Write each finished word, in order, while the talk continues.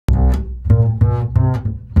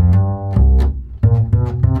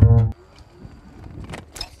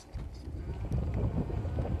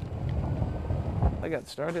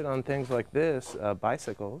started on things like this,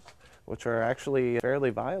 bicycles, which are actually fairly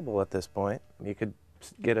viable at this point. You could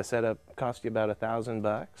get a setup, cost you about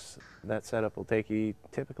 $1,000. That setup will take you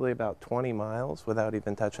typically about 20 miles without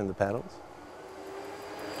even touching the pedals.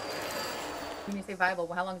 When you say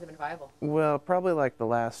viable, how long has it been viable? Well, probably like the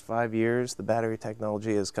last 5 years, the battery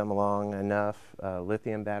technology has come along enough,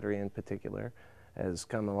 lithium battery in particular, has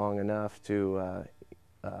come along enough to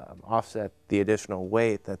offset the additional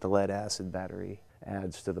weight that the lead acid battery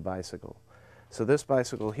adds to the bicycle. So this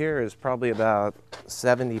bicycle here is probably about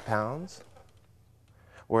 70 pounds,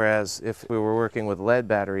 whereas if we were working with lead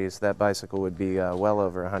batteries, that bicycle would be well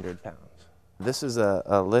over 100 pounds. This is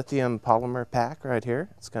a lithium polymer pack right here.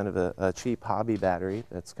 It's kind of a cheap hobby battery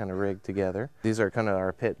that's kind of rigged together. These are kind of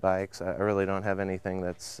our pit bikes. I really don't have anything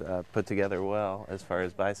that's put together well as far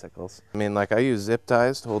as bicycles. I mean, like I use zip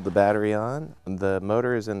ties to hold the battery on. The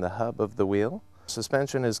motor is in the hub of the wheel.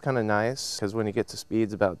 Suspension is kind of nice because when you get to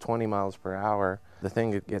speeds about 20 miles per hour, the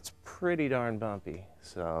thing gets pretty darn bumpy.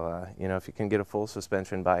 So, you know, if you can get a full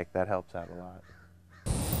suspension bike, that helps out a lot.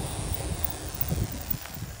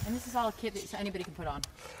 And this is all a kit that anybody can put on?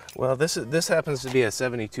 Well, this happens to be a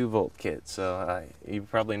 72 volt kit, so you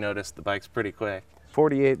probably noticed the bike's pretty quick.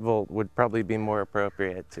 48 volt would probably be more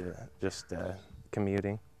appropriate to just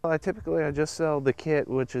commuting. Well, I just sell the kit,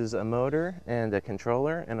 which is a motor and a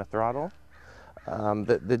controller and a throttle.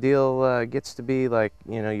 The deal gets to be like,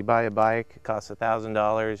 you know, you buy a bike, it costs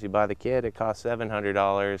 $1,000, you buy the kit, it costs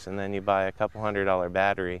 $700, and then you buy a couple $100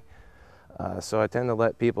 battery. So I tend to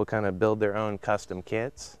let people kind of build their own custom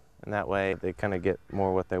kits, and that way they kind of get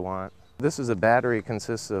more what they want. This is a battery,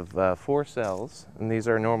 consists of 4 cells, and these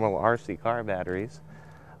are normal RC car batteries.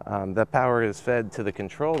 The power is fed to the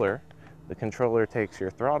controller. The controller takes your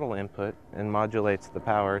throttle input and modulates the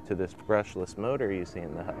power to this brushless motor you see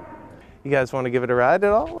in the hub. You guys want to give it a ride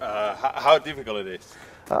at all? How difficult it is?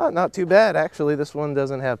 Not too bad, actually. This one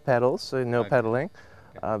doesn't have pedals, so no Okay. pedaling.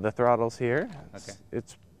 Okay. The throttle's here. Okay.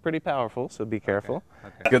 It's pretty powerful, so be careful.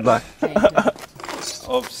 Okay. Good luck.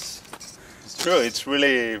 Oops. It's true, it's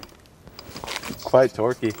really... Quite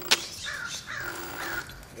torquey.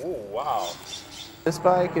 Oh, wow. This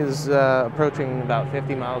bike is approaching about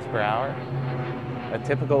 50 miles per hour. A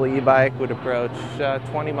typical e-bike would approach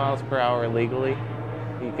 20 miles per hour legally.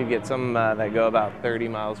 You could get some that go about 30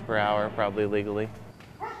 miles per hour, probably legally.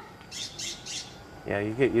 Yeah,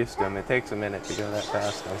 you get used to them. It takes a minute to go that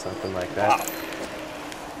fast on something like that. Wow.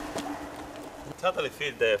 You totally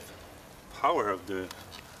feel the power of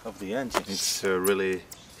the engine. It's really...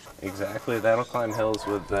 Exactly. That'll climb hills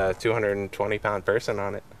with a 220-pound person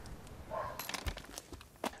on it.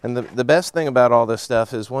 And the best thing about all this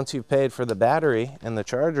stuff is once you've paid for the battery and the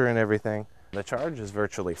charger and everything, the charge is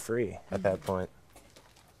virtually free at that point.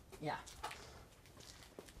 Yeah.